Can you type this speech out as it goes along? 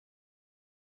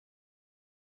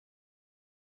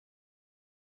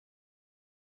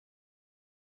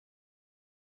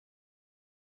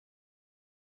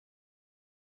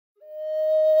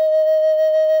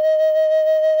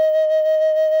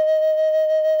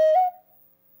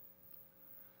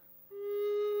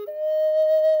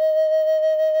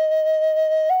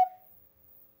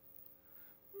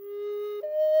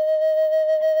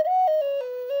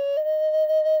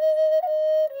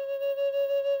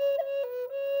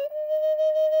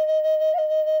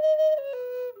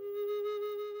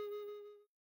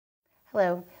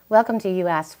Hello, welcome to You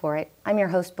Asked For It. I'm your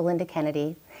host, Belinda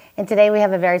Kennedy, and today we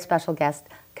have a very special guest,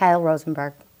 Kyle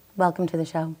Rosenberg. Welcome to the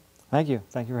show. Thank you.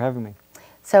 Thank you for having me.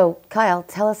 So, Kyle,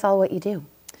 tell us all what you do.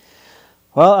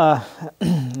 Well,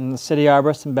 I'm the city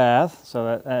arborist in Bath,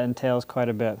 so that entails quite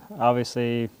a bit.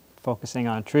 Obviously, focusing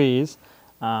on trees,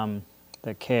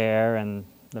 the care and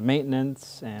the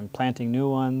maintenance and planting new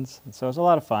ones, and so it's a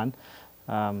lot of fun.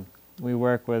 We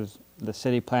work with the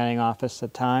city planning office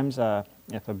at times.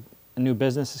 If a new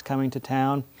business is coming to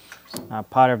town,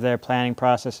 part of their planning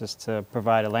process is to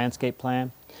provide a landscape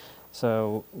plan.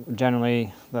 So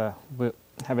generally, we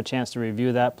have a chance to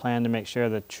review that plan to make sure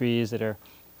the trees that are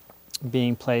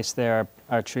being placed there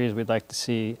are trees we'd like to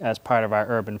see as part of our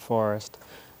urban forest,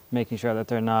 making sure that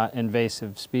they're not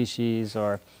invasive species,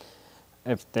 or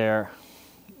if they're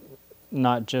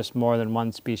not just more than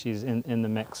one species in the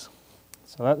mix.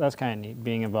 So that's kind of neat,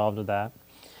 being involved with that.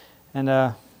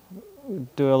 And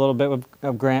do a little bit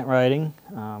of grant writing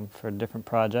for different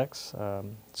projects,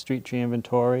 street tree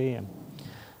inventory. And,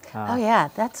 oh yeah,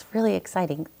 that's really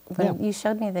exciting. When you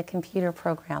showed me the computer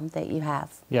program that you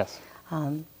have. Yes.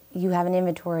 You have an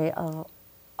inventory of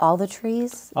all the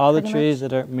trees? All the trees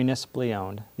that are municipally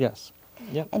owned, yes.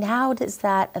 Yep. And how does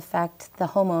that affect the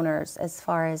homeowners as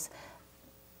far as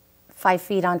 5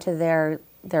 feet onto their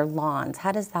lawns?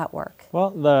 How does that work?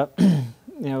 Well,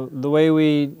 the way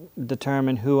we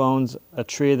determine who owns a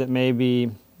tree that may be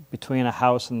between a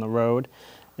house and the road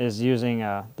is using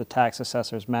the tax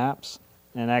assessor's maps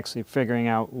and actually figuring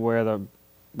out where the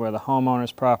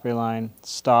homeowner's property line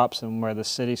stops and where the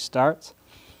city starts.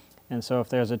 And so if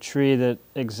there's a tree that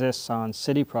exists on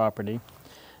city property,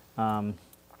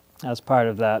 as part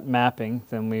of that mapping,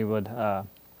 then we would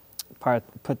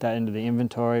put that into the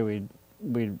inventory.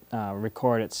 We'd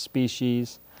record its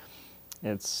species,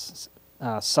 its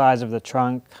size of the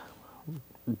trunk,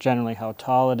 generally how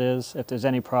tall it is. If there's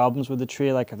any problems with the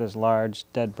tree, like if there's large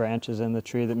dead branches in the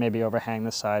tree that maybe overhang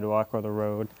the sidewalk or the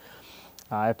road,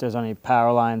 if there's any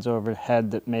power lines overhead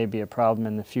that may be a problem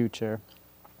in the future.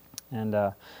 And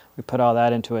we put all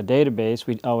that into a database.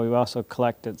 We also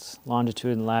collect its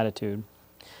longitude and latitude.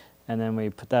 And then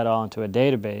we put that all into a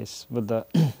database with the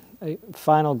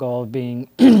final goal of being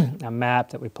a map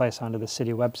that we place onto the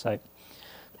city website.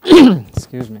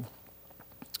 Excuse me.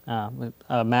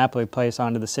 A map we place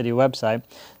onto the city website.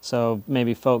 So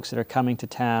maybe folks that are coming to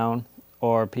town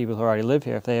or people who already live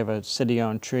here, if they have a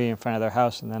city-owned tree in front of their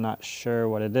house and they're not sure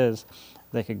what it is,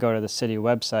 they could go to the city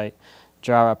website,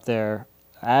 draw up their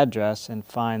address, and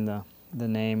find the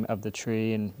name of the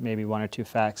tree and maybe 1 or 2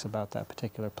 facts about that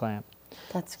particular plant.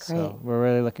 That's great. So we're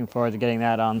really looking forward to getting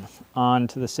that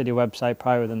onto the city website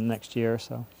probably within the next year or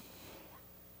so.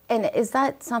 And is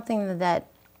that something that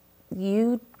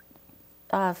you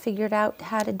figured out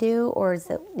how to do, or is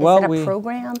it a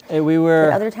program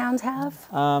that other towns have?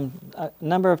 A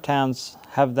number of towns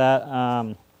have that.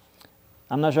 I'm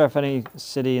not sure if any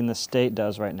city in the state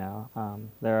does right now.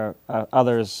 There are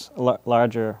others,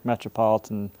 larger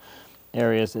metropolitan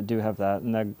areas that do have that.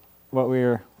 And what we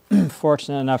were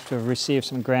fortunate enough to have received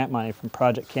some grant money from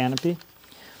Project Canopy,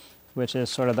 which is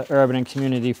sort of the urban and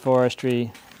community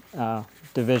forestry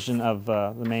division of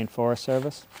the Maine Forest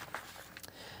Service.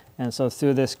 And so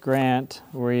through this grant,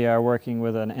 we are working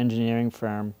with an engineering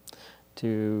firm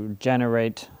to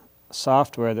generate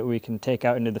software that we can take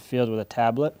out into the field with a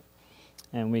tablet.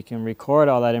 And we can record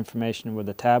all that information with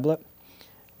the tablet,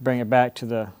 bring it back to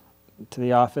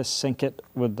the office, sync it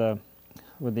with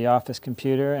the office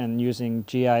computer, and using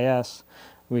GIS,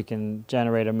 we can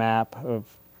generate a map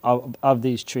of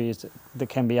these trees that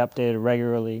can be updated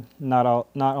regularly, not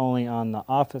only on the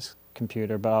office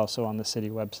computer, but also on the city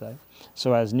website.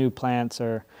 So as new plants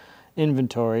are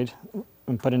inventoried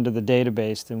and put into the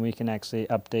database, then we can actually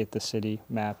update the city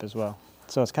map as well.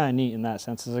 So it's kind of neat in that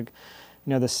sense. It's like,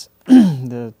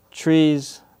 the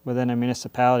trees within a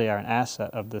municipality are an asset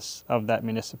of that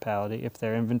municipality if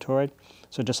they're inventoried.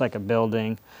 So just like a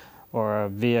building or a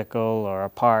vehicle or a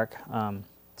park.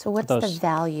 So what's the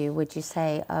value, would you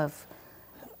say, of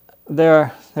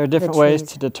There are different ways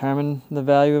to determine the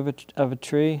value of a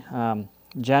tree.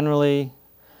 Generally,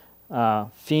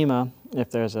 FEMA, if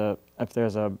there's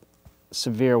a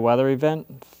severe weather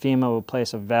event, FEMA will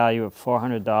place a value of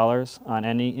 $400 on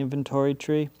any inventory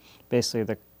tree, basically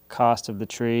the cost of the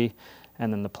tree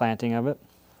and then the planting of it.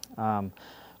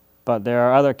 But there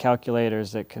are other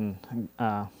calculators that can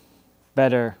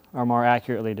better or more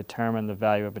accurately determine the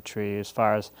value of a tree as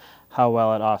far as how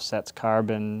well it offsets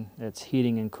carbon, its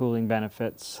heating and cooling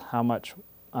benefits, how much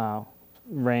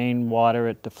rain, water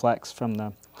it deflects from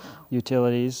the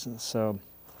utilities. So,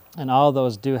 and all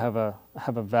those do have a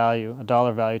value, a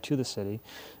dollar value to the city.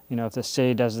 you know, if the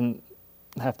city doesn't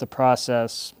have to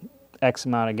process X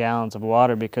amount of gallons of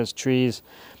water because trees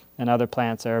and other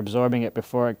plants are absorbing it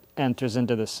before it enters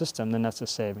into the system, then that's a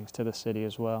savings to the city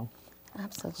as well.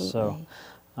 Absolutely. So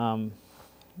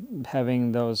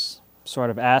having those sort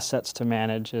of assets to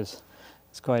manage is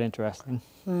quite interesting.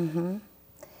 Mm-hmm.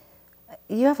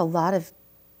 You have a lot of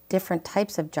different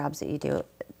types of jobs that you do,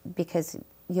 because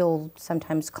you'll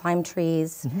sometimes climb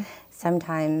trees, mm-hmm.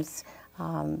 sometimes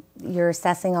you're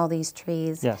assessing all these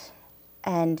trees. Yes.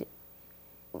 And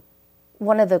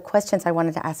one of the questions I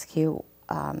wanted to ask you,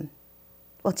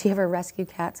 well, do you ever rescue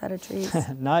cats out of trees?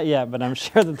 Not yet, but I'm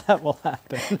sure that will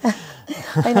happen.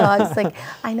 I know. I was like,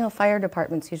 I know fire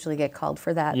departments usually get called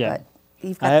for that, yeah. But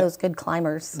you've got those good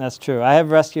climbers. That's true. I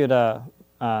have rescued a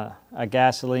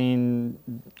gasoline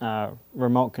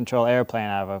remote control airplane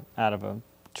out of a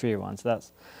tree once.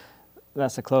 That's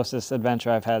the closest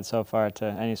adventure I've had so far to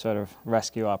any sort of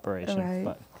rescue operation. Right.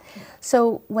 But.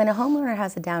 So when a homeowner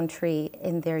has a downed tree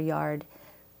in their yard,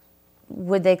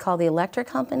 would they call the electric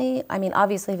company? I mean,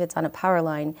 obviously if it's on a power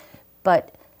line,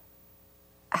 but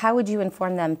how would you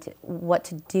inform them what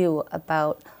to do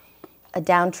about a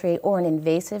downed tree or an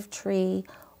invasive tree,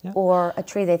 yeah. or a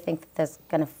tree they think that's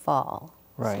going to fall?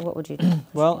 Right. So what would you do?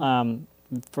 Well,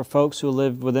 for folks who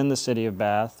live within the city of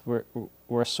Bath,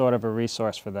 we're sort of a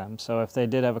resource for them. So if they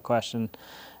did have a question,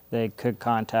 they could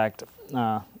contact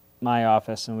my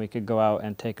office, and we could go out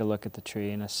and take a look at the tree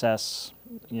and assess,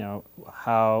 you know,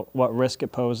 what risk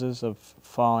it poses of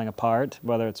falling apart,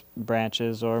 whether it's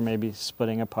branches or maybe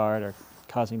splitting apart or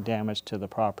causing damage to the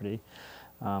property.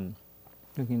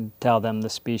 We can tell them the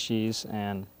species,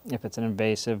 and if it's an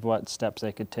invasive, what steps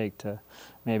they could take to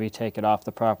maybe take it off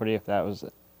the property if that was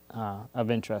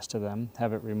of interest to them,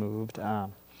 have it removed.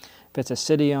 If it's a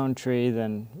city-owned tree,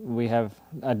 then we have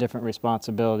a different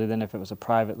responsibility than if it was a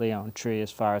privately owned tree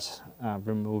as far as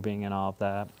removing and all of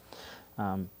that.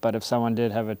 But if someone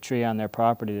did have a tree on their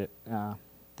property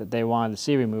that they wanted to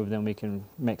see removed, then we can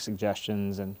make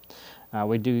suggestions, and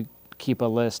we do keep a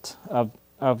list of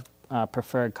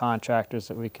preferred contractors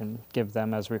that we can give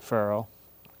them as referral,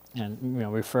 and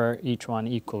refer each one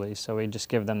equally. So we just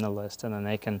give them the list, and then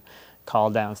they can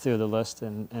call down through the list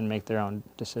and make their own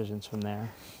decisions from there.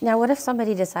 Now, what if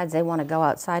somebody decides they want to go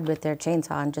outside with their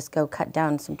chainsaw and just go cut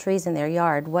down some trees in their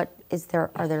yard?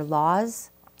 Are there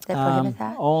laws that prohibit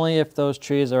that? Only if those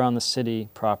trees are on the city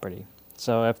property.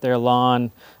 So if their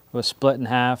lawn was split in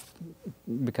half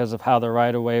because of how the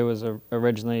right-of-way was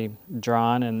originally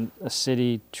drawn, and a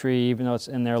city tree, even though it's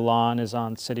in their lawn, is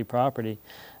on city property,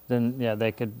 then yeah,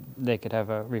 they could have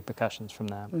repercussions from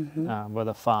that, mm-hmm. With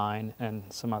a fine and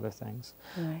some other things.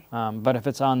 Right. But if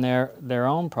it's on their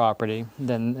own property,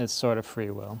 then it's sort of free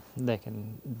will. They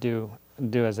can do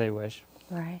as they wish.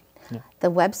 Right. Yeah.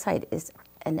 The website is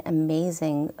an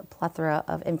amazing plethora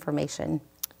of information.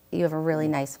 You have a really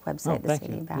nice website, the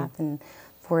City of Bath, yeah. and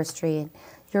Forestry. And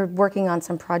you're working on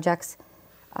some projects,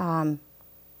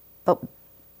 but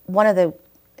one of the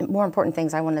more important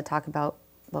things I want to talk about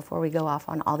before we go off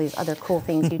on all these other cool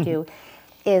things you do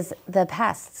is the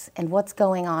pests and what's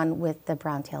going on with the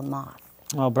brown-tailed moth.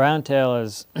 Well, brown-tail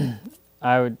is,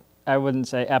 I wouldn't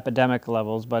say epidemic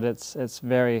levels, but it's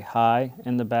very high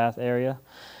in the Bath area,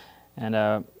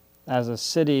 and as a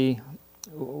city,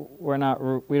 we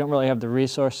don't really have the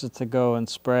resources to go and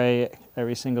spray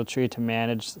every single tree to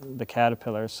manage the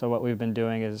caterpillars. So what we've been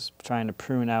doing is trying to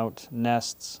prune out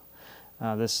nests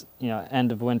this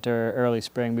end of winter, early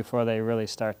spring, before they really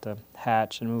start to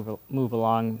hatch and move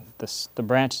along the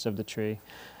branches of the tree.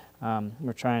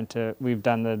 We've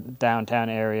done the downtown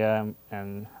area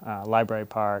and Library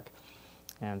Park,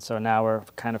 and so now we're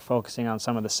kind of focusing on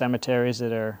some of the cemeteries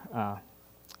that are.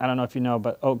 I don't know if you know,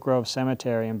 but Oak Grove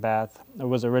Cemetery in Bath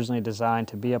was originally designed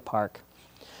to be a park.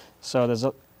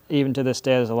 So even to this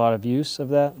day, there's a lot of use of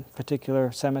that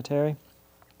particular cemetery.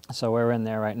 So we're in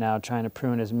there right now trying to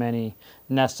prune as many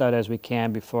nests out as we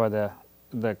can before the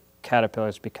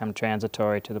caterpillars become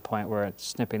transitory to the point where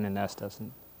snipping the nest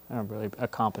doesn't really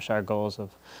accomplish our goals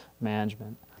of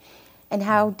management. And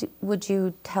how would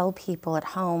you tell people at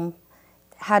home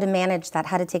how to manage that,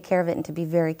 how to take care of it, and to be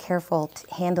very careful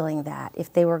handling that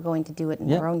if they were going to do it in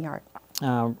their own yard?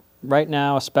 Right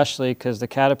now, especially because the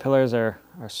caterpillars are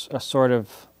sort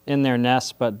of in their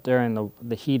nests, but during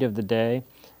the heat of the day,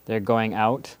 they're going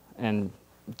out and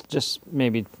just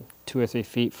maybe 2 or 3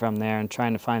 feet from there and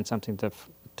trying to find something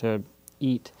to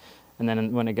eat. And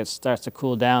then when it starts to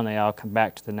cool down, they all come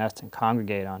back to the nest and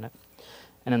congregate on it.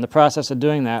 And in the process of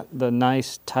doing that, the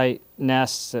nice tight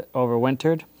nests that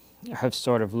overwintered have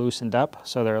sort of loosened up,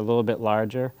 so they're a little bit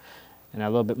larger and a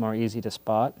little bit more easy to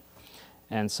spot.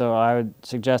 And so I would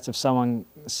suggest if someone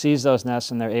sees those nests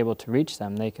and they're able to reach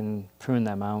them, they can prune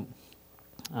them out,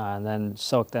 and then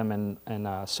soak them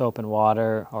in soap and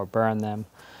water or burn them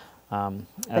as a way.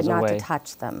 But not to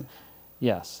touch them.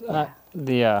 Yes.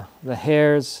 Yeah. The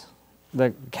hairs,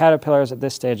 the caterpillars at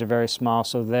this stage are very small,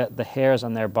 so that the hairs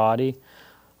on their body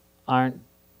aren't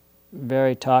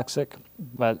very toxic,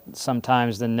 but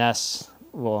sometimes the nests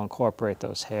will incorporate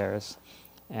those hairs,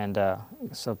 and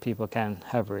so people can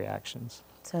have reactions.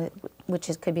 So,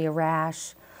 could be a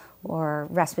rash or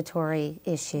respiratory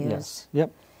issues. Yes.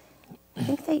 Yep. I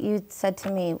think that you said to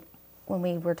me when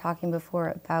we were talking before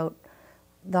about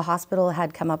the hospital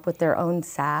had come up with their own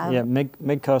salve. Yeah,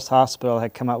 Midcoast Hospital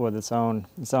had come up with its own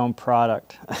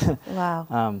product.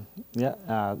 Wow.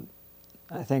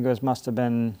 I think must have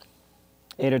been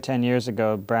 8 or 10 years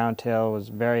ago. Browntail was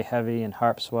very heavy in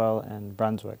Harpswell and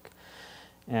Brunswick,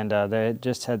 and they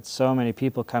just had so many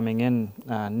people coming in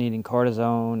needing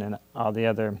cortisone and all the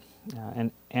other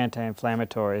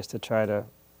anti-inflammatories to try to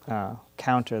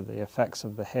counter the effects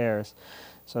of the hairs.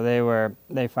 So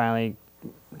they finally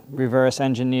reverse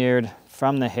engineered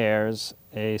from the hairs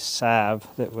a salve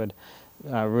that would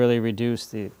really reduce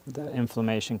the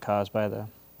inflammation caused by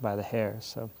the hairs.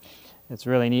 So it's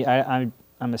really neat. I'm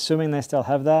assuming they still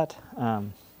have that,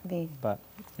 but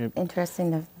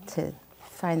interesting to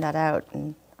find that out,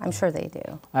 and I'm sure they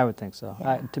do. I would think so.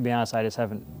 Yeah. To be honest, I just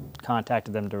haven't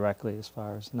contacted them directly as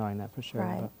far as knowing that for sure.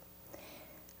 Right.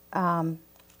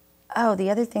 The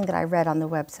other thing that I read on the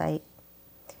website,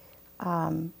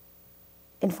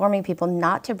 informing people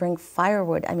not to bring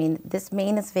firewood. I mean,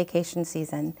 Maine is vacation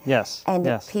season. Yes. And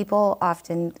yes. people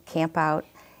often camp out.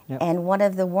 Yep. And one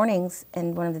of the warnings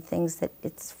and one of the things that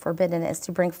it's forbidden is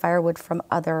to bring firewood from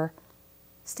other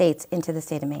states into the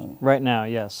state of Maine. Right now,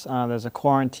 yes. There's a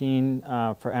quarantine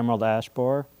for emerald ash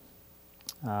borer.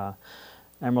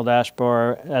 Emerald ash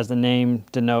borer, as the name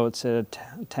denotes, it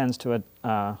tends to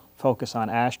focus on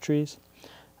ash trees.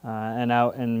 And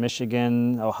out in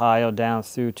Michigan, Ohio, down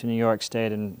through to New York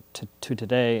State and to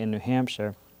today in New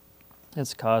Hampshire,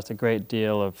 it's caused a great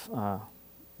deal of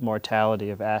mortality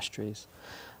of ash trees.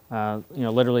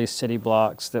 Literally city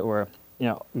blocks that were,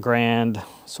 grand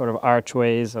sort of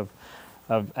archways of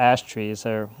ash trees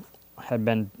had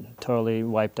been totally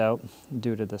wiped out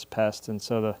due to this pest. And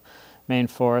so the Maine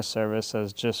Forest Service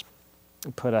has just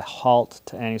put a halt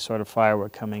to any sort of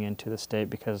firewood coming into the state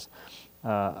because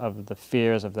of the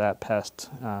fears of that pest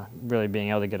really being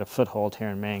able to get a foothold here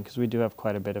in Maine, because we do have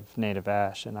quite a bit of native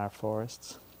ash in our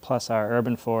forests. Plus our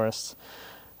urban forests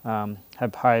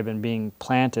have probably been being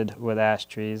planted with ash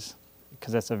trees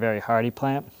because it's a very hardy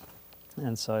plant.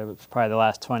 And so probably the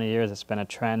last 20 years it's been a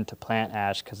trend to plant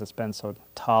ash because it's been so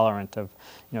tolerant of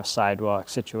sidewalk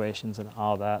situations and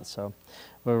all that. So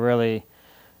we're really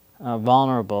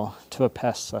vulnerable to a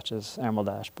pest such as emerald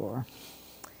ash borer.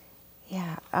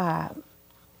 Yeah.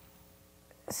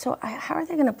 So how are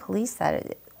they going to police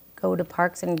that? Go to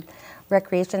parks and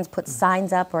recreations, put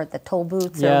signs up, or at the toll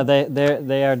booths? Yeah,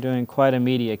 they are doing quite a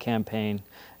media campaign,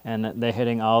 and they're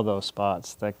hitting all those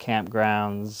spots, the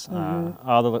campgrounds,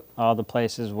 all the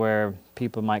places where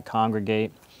people might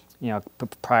congregate,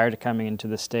 prior to coming into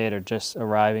the state or just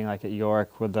arriving, like at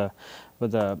York with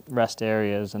the rest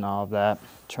areas and all of that,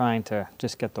 trying to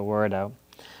just get the word out.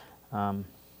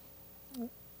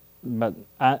 But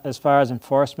as far as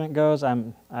enforcement goes,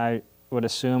 I would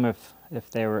assume if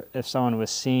someone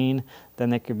was seen, then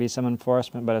there could be some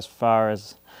enforcement. But as far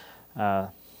as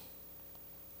like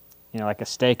a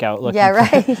stakeout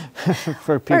looking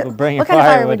for people bringing what kind of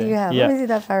firewood in. do you have? Yeah. Let me see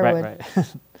that firewood.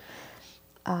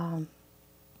 Right.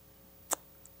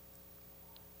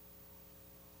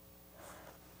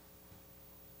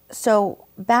 So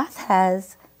Bath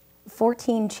has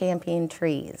 14 champion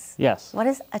trees. Yes. What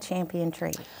is a champion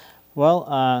tree?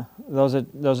 Well, those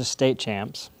are state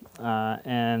champs,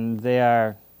 and they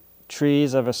are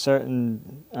trees of a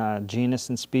certain genus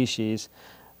and species,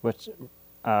 which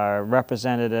are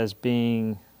represented as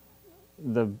being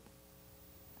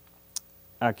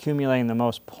accumulating the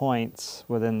most points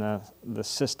within the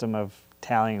system of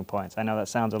tallying points. I know that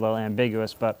sounds a little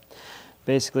ambiguous, but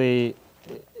basically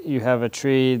you have a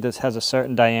tree that has a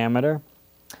certain diameter,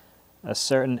 a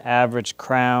certain average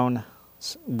crown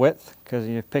width, because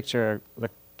you picture the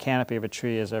canopy of a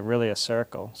tree as really a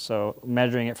circle. So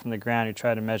measuring it from the ground, you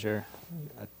try to measure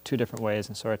 2 different ways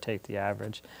and sort of take the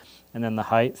average. And then the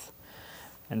height.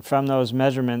 And from those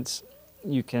measurements,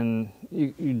 you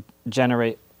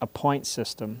generate a point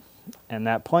system. And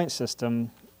that point system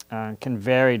can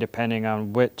vary depending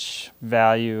on which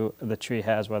value the tree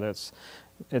has, whether it's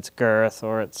its girth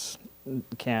or its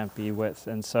canopy width.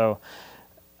 And so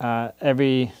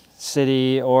every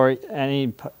city or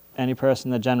any person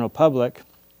in the general public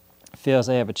feels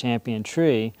they have a champion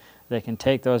tree, they can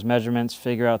take those measurements,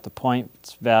 figure out the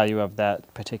points value of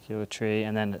that particular tree,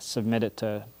 and then submit it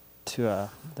to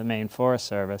the main Forest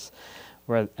Service,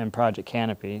 and Project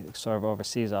Canopy sort of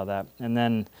oversees all that. And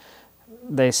then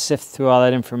they sift through all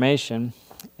that information,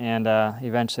 and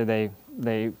eventually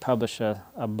they publish a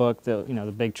book,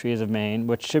 the Big Trees of Maine,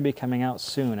 which should be coming out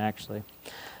soon, actually.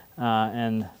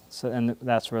 And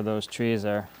that's where those trees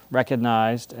are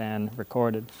recognized and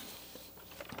recorded.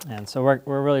 And so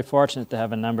we're really fortunate to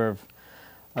have a number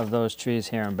of those trees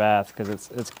here in Bath,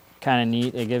 because it's kind of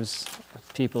neat. It gives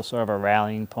people sort of a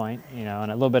rallying point,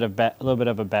 and a little bit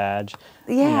of a badge.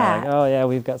 Yeah. Like, oh yeah,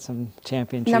 we've got some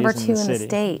champion trees number in the two city. in the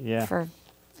state. Yeah.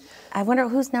 I wonder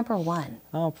who's number one.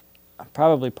 Oh,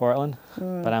 probably Portland,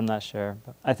 but I'm not sure.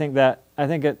 But I think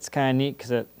it's kind of neat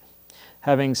because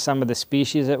having some of the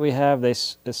species that we have, it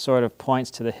sort of points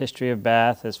to the history of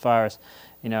Bath as far as,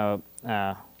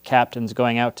 captains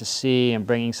going out to sea and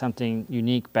bringing something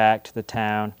unique back to the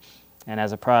town, and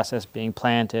as a process being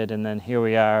planted, and then here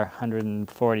we are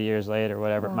 140 years later,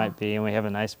 whatever it might be, and we have a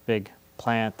nice big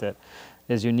plant that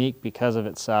is unique because of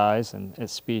its size and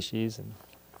its species. And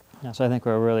so I think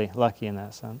we're really lucky in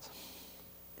that sense.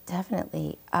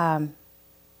 Definitely.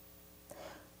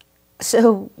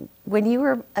 So when you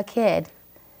were a kid,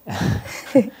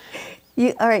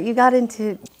 you got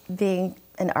into being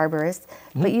an arborist,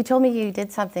 but you told me you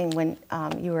did something when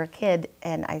you were a kid,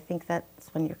 and I think that's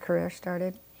when your career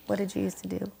started. What did you used to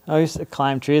do? I used to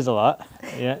climb trees a lot.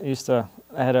 Yeah,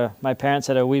 my parents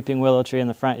had a weeping willow tree in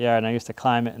the front yard, and I used to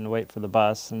climb it and wait for the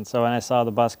bus. And so when I saw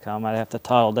the bus come, I'd have to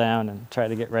toddle down and try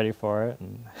to get ready for it.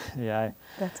 And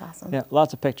that's awesome. Yeah,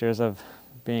 lots of pictures of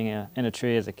being in a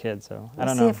tree as a kid. So I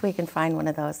don't know. We'll see if we can find one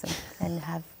of those and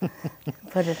have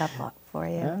put it up for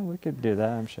you. Yeah, we could do that,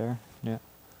 I'm sure. Yeah.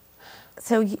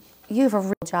 So you have a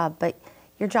real job, but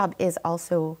your job is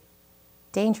also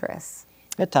dangerous.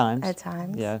 At times. At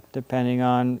times. Yeah, depending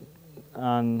on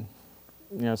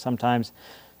sometimes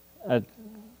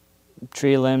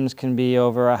tree limbs can be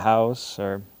over a house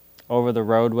or over the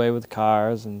roadway with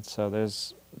cars, and so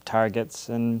there's targets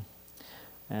and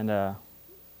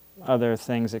other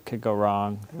things that could go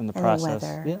wrong in the process. The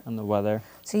weather. Yeah, and the weather.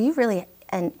 So you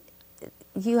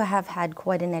have had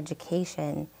quite an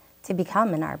education to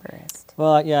become an arborist.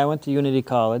 Well, yeah, I went to Unity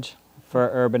College for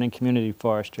urban and community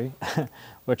forestry,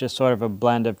 which is sort of a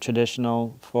blend of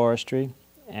traditional forestry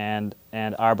and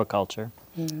arboriculture.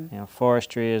 Mm-hmm.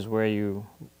 Forestry is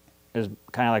is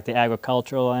kind of like the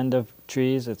agricultural end of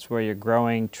trees. It's where you're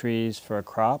growing trees for a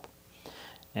crop,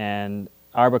 and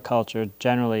arboriculture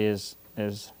generally is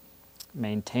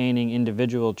maintaining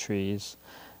individual trees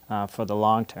for the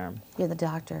long term. You're the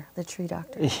doctor, the tree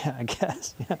doctor. Yeah, I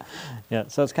guess. Yeah.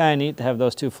 So it's kind of neat to have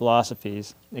those two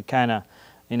philosophies. It kind of,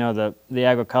 the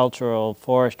agricultural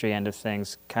forestry end of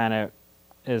things kind of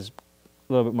is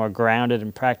a little bit more grounded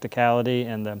in practicality,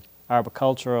 and the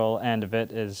arboricultural end of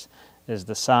it is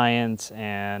the science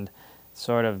and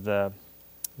sort of the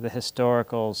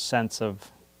historical sense of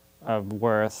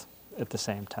worth at the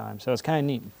same time. So it's kind of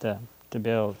neat to be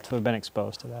able to have been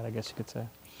exposed to that, I guess you could say.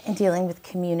 And dealing with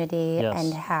community. Yes.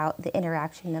 And how the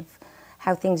interaction of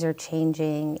how things are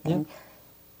changing. And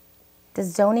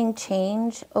does zoning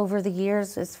change over the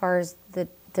years as far as the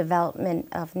development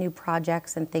of new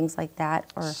projects and things like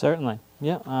that? Or? Certainly,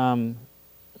 yeah.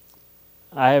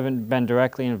 I haven't been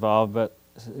directly involved, but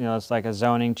it's like a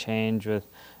zoning change.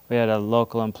 We had a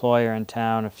local employer in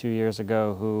town a few years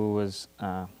ago who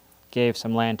gave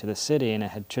some land to the city, and it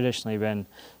had traditionally been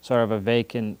sort of a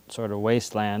vacant sort of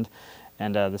wasteland.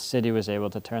 And the city was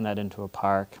able to turn that into a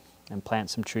park and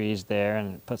plant some trees there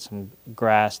and put some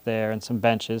grass there and some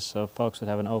benches so folks would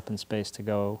have an open space to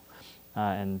go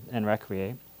and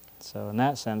recreate. So in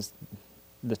that sense,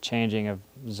 the changing of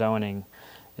zoning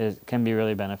can be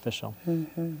really beneficial.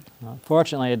 Mm-hmm.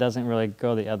 Fortunately, it doesn't really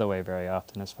go the other way very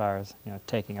often as far as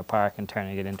taking a park and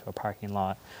turning it into a parking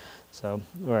lot. So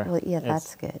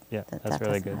that's good. Yeah, that's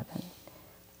really good.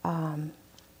 Happen.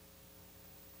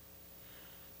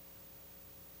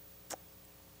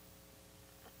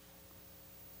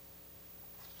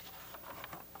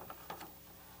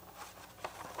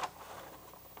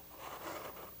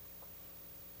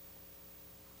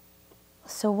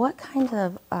 So what kinds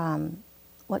of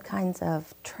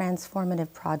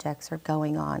transformative projects are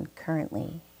going on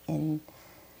currently in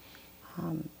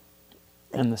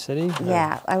the city?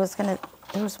 Yeah, there was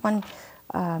one,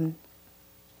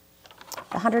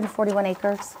 141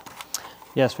 acres.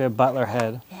 Yes, we have Butler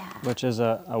Head, which is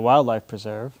a wildlife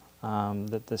preserve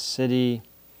that the city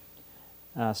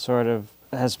sort of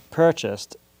has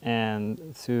purchased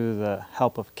and through the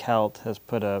help of Kelt has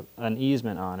put an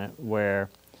easement on it where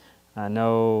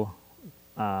no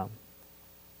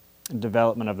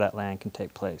development of that land can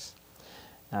take place,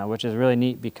 which is really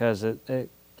neat because it's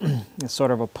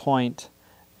sort of a point,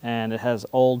 and it has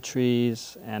old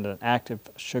trees and an active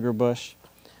sugar bush,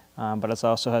 but it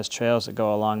also has trails that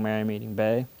go along Merry Meeting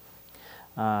Bay.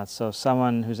 So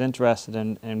someone who's interested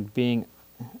in being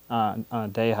on a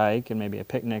day hike and maybe a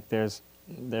picnic, there's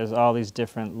all these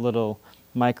different little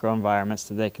microenvironments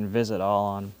that they can visit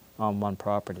all on one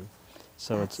property.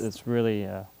 So it's really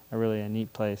a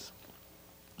neat place.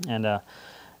 And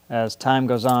as time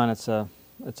goes on, it's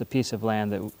a piece of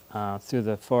land that through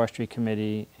the forestry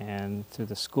committee and through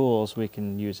the schools we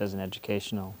can use as an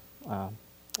educational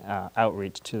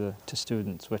outreach to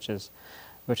students, which is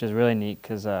really neat,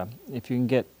 because if you can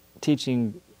get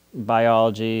teaching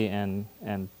biology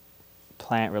and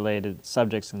plant-related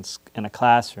subjects in a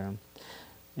classroom,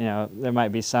 there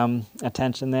might be some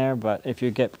attention there, but if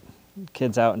you get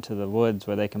kids out into the woods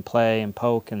where they can play and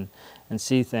poke and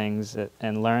see things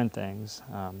and learn things,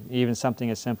 even something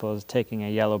as simple as taking a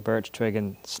yellow birch twig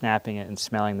and snapping it and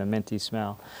smelling the minty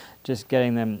smell, just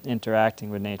getting them interacting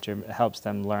with nature helps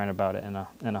them learn about it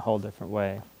in a whole different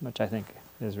way, which I think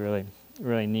is really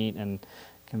neat and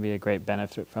can be a great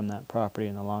benefit from that property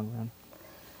in the long run.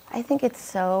 I think it's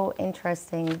so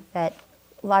interesting that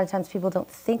a lot of times people don't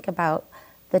think about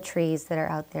the trees that are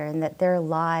out there and that they're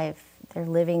alive, they're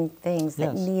living things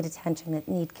that need attention, that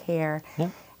need care,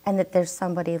 and that there's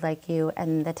somebody like you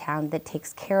and the town that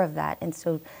takes care of that. And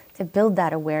so to build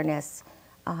that awareness,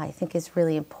 I think is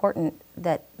really important,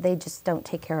 that they just don't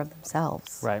take care of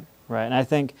themselves. Right. And I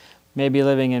think maybe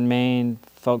living in Maine,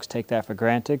 folks take that for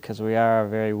granted because we are a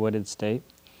very wooded state,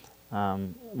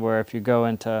 where if you go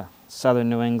into southern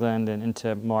New England and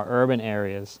into more urban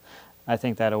areas, I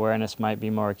think that awareness might be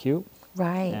more acute.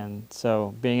 Right. And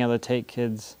so being able to take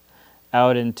kids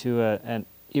out into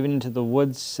even into the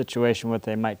woods situation where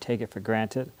they might take it for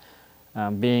granted,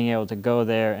 being able to go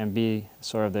there and be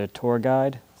sort of their tour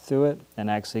guide through it and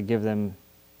actually give them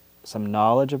some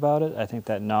knowledge about it, I think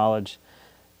that knowledge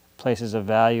places a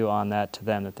value on that to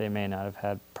them that they may not have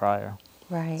had prior.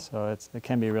 Right. So it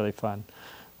can be really fun.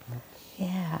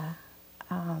 Yeah.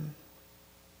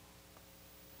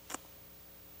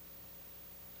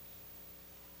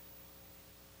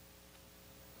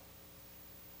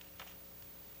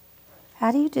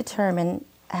 How do you determine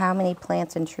how many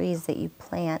plants and trees that you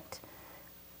plant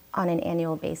on an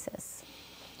annual basis?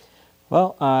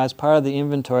 Well, as part of the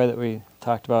inventory that we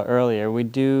talked about earlier, we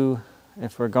do,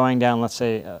 if we're going down, let's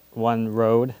say, one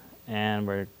road and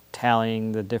we're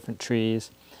tallying the different trees,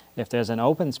 if there's an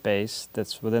open space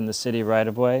that's within the city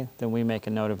right-of-way, then we make a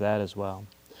note of that as well.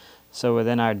 So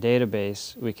within our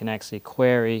database, we can actually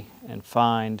query and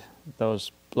find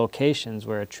those locations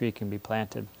where a tree can be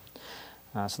planted.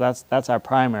 So that's our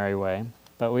primary way.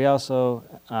 But we also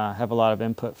have a lot of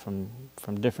input from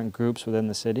different groups within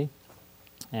the city,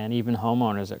 and even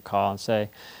homeowners that call and say,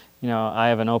 I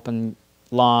have an open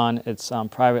lawn, it's on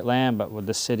private land, but would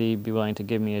the city be willing to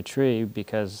give me a tree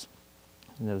because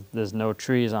there's no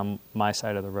trees on my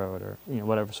side of the road, or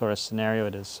whatever sort of scenario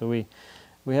it is. So we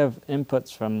have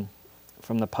inputs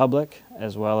from the public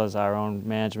as well as our own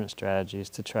management strategies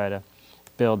to try to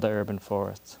build the urban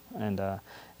forests. And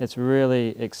it's really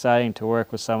exciting to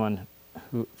work with someone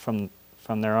who from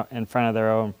their in front of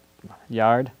their own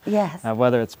yard. Yes.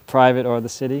 Whether it's private or the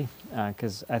city,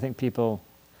 because I think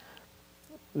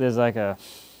there's like a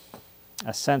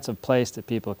sense of place that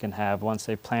people can have once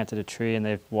they've planted a tree and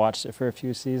they've watched it for a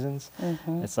few seasons.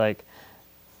 Mm-hmm. It's like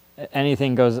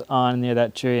anything goes on near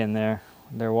that tree and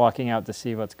they're walking out to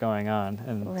see what's going on,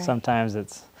 and sometimes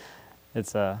it's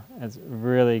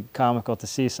really comical to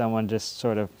see someone just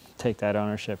sort of take that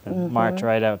ownership and march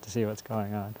right out to see what's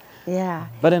going on. Yeah.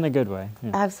 But in a good way.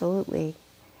 Yeah. Absolutely.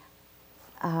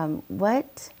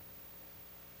 What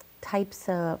types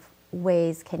of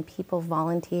ways can people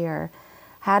volunteer?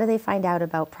 How do they find out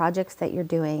about projects that you're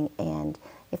doing? And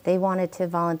if they wanted to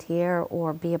volunteer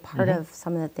or be a part of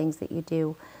some of the things that you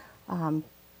do, of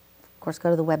course,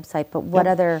 go to the website, but what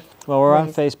other Well, we're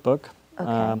ways? on Facebook.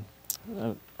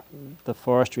 Okay. The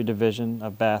Forestry Division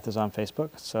of Bath is on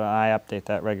Facebook, so I update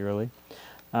that regularly.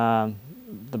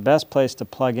 The best place to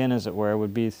plug in, as it were,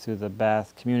 would be through the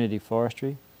Bath Community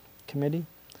Forestry Committee.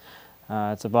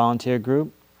 It's a volunteer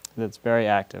group that's very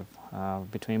active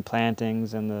between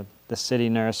plantings and the city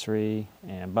nursery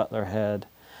and Butler Head,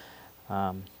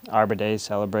 Arbor Day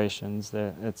celebrations.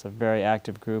 It's a very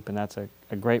active group, and that's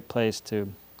a great place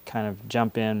to kind of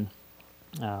jump in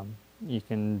you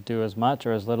can do as much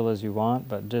or as little as you want,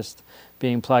 but just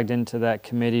being plugged into that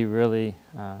committee really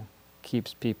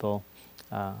keeps people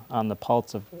on the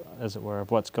pulse of, as it were,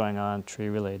 of what's going on tree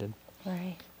related.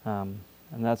 Right. And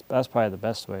that's probably the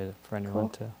best way for anyone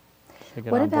to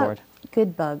get what on about board.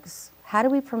 good bugs? How do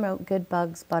we promote good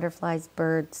bugs, butterflies,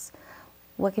 birds?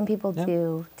 What can people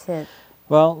do to?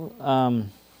 Well,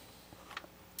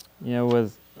 you know,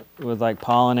 with like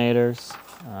pollinators,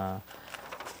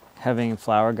 having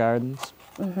flower gardens.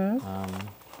 I'm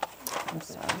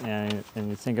sorry. And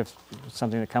you think of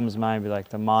something that comes to mind, be like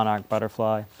the monarch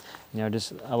butterfly. You know,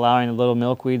 just allowing the little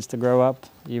milkweeds to grow up,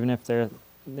 even if they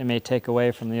may take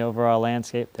away from the overall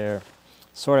landscape. They're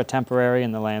sort of temporary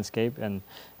in the landscape, and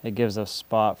it gives a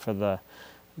spot for the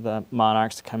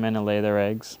monarchs to come in and lay their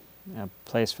eggs, a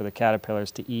place for the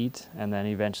caterpillars to eat, and then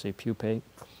eventually pupate.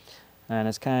 And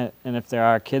it's and if there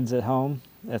are kids at home,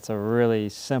 it's a really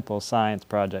simple science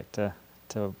project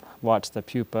to watch the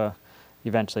pupa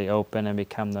eventually open and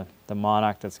become the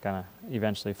monarch that's going to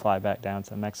eventually fly back down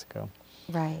to Mexico.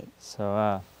 Right.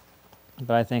 So,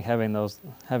 but I think having those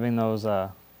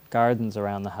gardens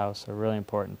around the house are really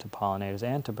important to pollinators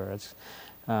and to birds.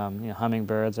 You know,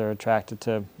 hummingbirds are attracted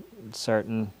to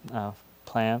certain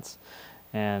plants,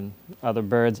 and other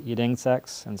birds eat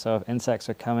insects. And so, if insects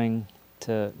are coming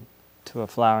to a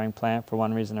flowering plant for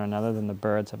one reason or another, then the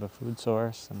birds have a food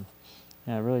source, and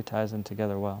yeah, it really ties in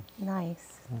together well.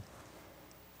 Nice.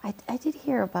 I did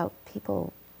hear about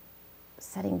people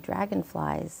setting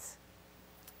dragonflies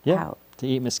out. To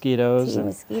eat mosquitoes. To eat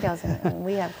mosquitoes, and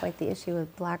we have quite the issue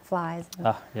with black flies.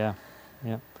 Yeah.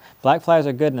 Black flies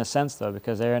are good in a sense, though,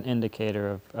 because they're an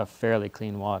indicator of fairly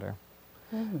clean water.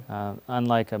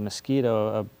 Unlike a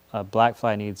mosquito, a black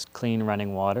fly needs clean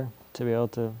running water to be able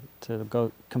to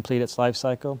go complete its life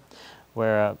cycle,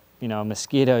 where you know, a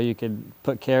mosquito, you could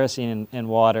put kerosene in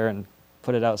water and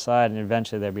put it outside, and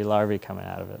eventually there'd be larvae coming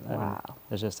out of it. Wow. I mean,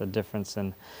 there's just a difference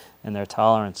in their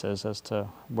tolerances as to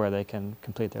where they can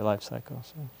complete their life cycle.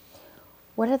 So.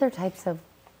 What other types of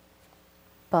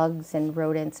bugs and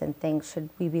rodents and things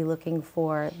should we be looking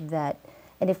for that,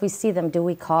 and if we see them, do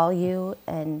we call you,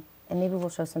 and maybe we'll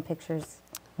show some pictures?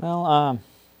 Well,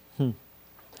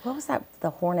 what was that, the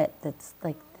hornet that's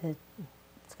like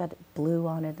it's got blue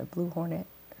on it, a blue hornet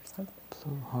or something?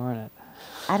 Blue hornet.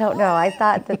 I don't know. I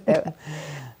thought that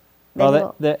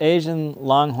well, the Asian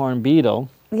longhorn beetle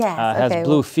has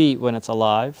blue feet when it's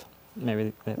alive.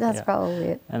 Maybe that's probably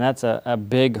it. And that's a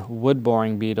big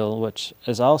wood-boring beetle, which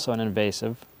is also an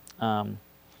invasive.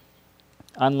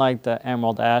 Unlike the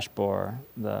emerald ash borer,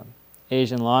 the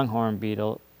Asian longhorn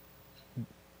beetle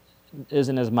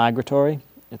isn't as migratory.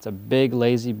 It's a big,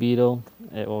 lazy beetle.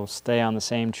 It will stay on the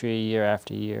same tree year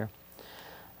after year.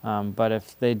 But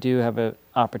if they do have an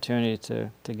opportunity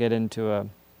to get into an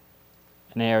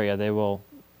area, they will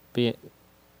make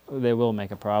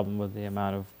a problem with the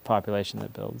amount of population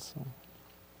that builds.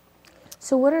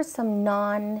 So what are some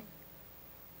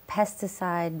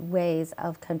non-pesticide ways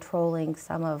of controlling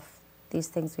some of these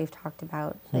things we've talked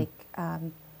about, like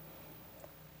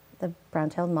the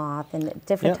brown-tailed moth and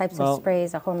different types of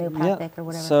sprays, a homeopathic or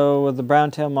whatever? So with the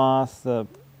brown-tailed moth,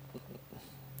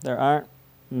 there aren't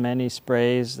many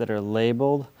sprays that are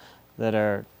labeled that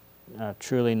are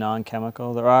truly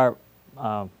non-chemical. There are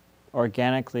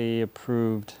organically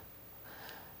approved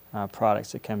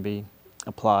products that can be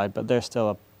applied, but they're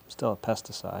still a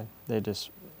pesticide. They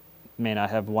just may not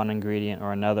have one ingredient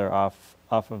or another off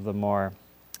of the more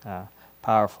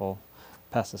powerful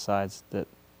pesticides that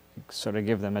sort of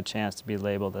give them a chance to be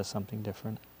labeled as something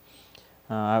different.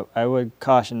 I would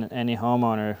caution any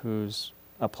homeowner who's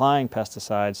applying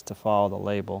pesticides to follow the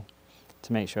label,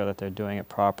 to make sure that they're doing it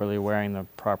properly, wearing the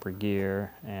proper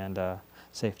gear and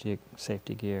safety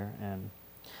gear. And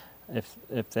if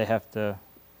they have to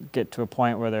get to a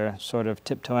point where they're sort of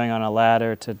tiptoeing on a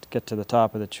ladder to get to the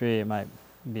top of the tree, it might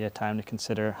be a time to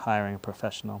consider hiring a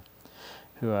professional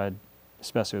who,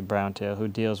 especially with brown-tail, who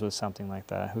deals with something like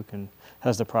that, who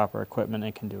has the proper equipment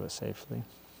and can do it safely.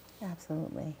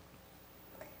 Absolutely.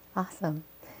 Awesome.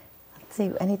 Let's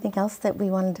see, anything else that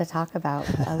we wanted to talk about?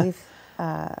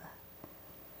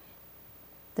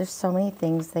 There's so many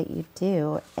things that you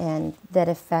do and that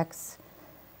affects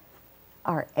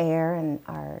our air and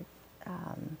our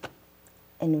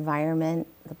environment,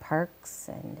 the parks,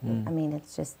 and I mean,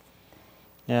 it's just...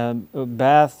 Yeah,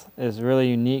 Bath is really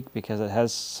unique because it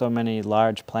has so many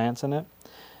large plants in it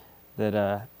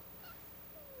that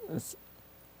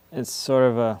it's sort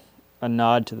of a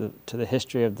nod to the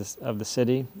history of the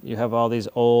city. You have all these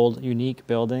old, unique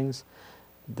buildings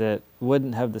that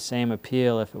wouldn't have the same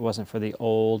appeal if it wasn't for the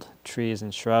old trees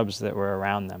and shrubs that were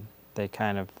around them. They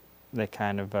kind of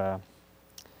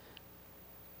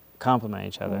complement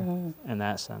each other in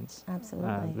that sense.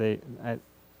 Absolutely.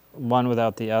 One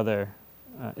without the other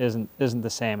isn't the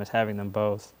same as having them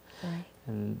both. Right.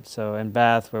 And so in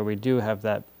Bath, where we do have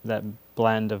that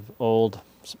blend of old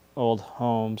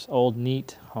homes, old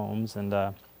neat homes,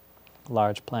 and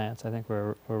large plants, I think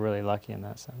we're really lucky in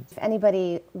that sense. If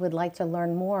anybody would like to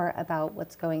learn more about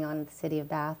what's going on in the city of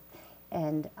Bath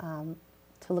and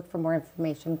to look for more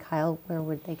information, Kyle, where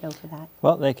would they go for that?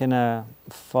 Well, they can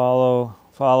follow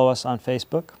us on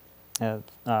Facebook at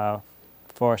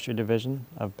Forestry Division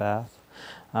of Bath.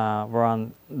 We're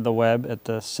on the web at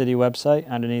the city website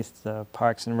underneath the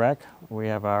Parks and Rec. We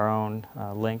have our own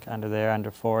link under there under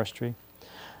forestry.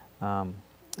 And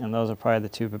those are probably the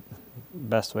two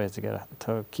best ways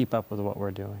to keep up with what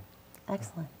we're doing.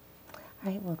 Excellent.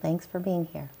 All right, well, thanks for being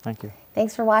here. Thank you.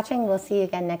 Thanks for watching. We'll see you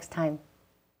again next time.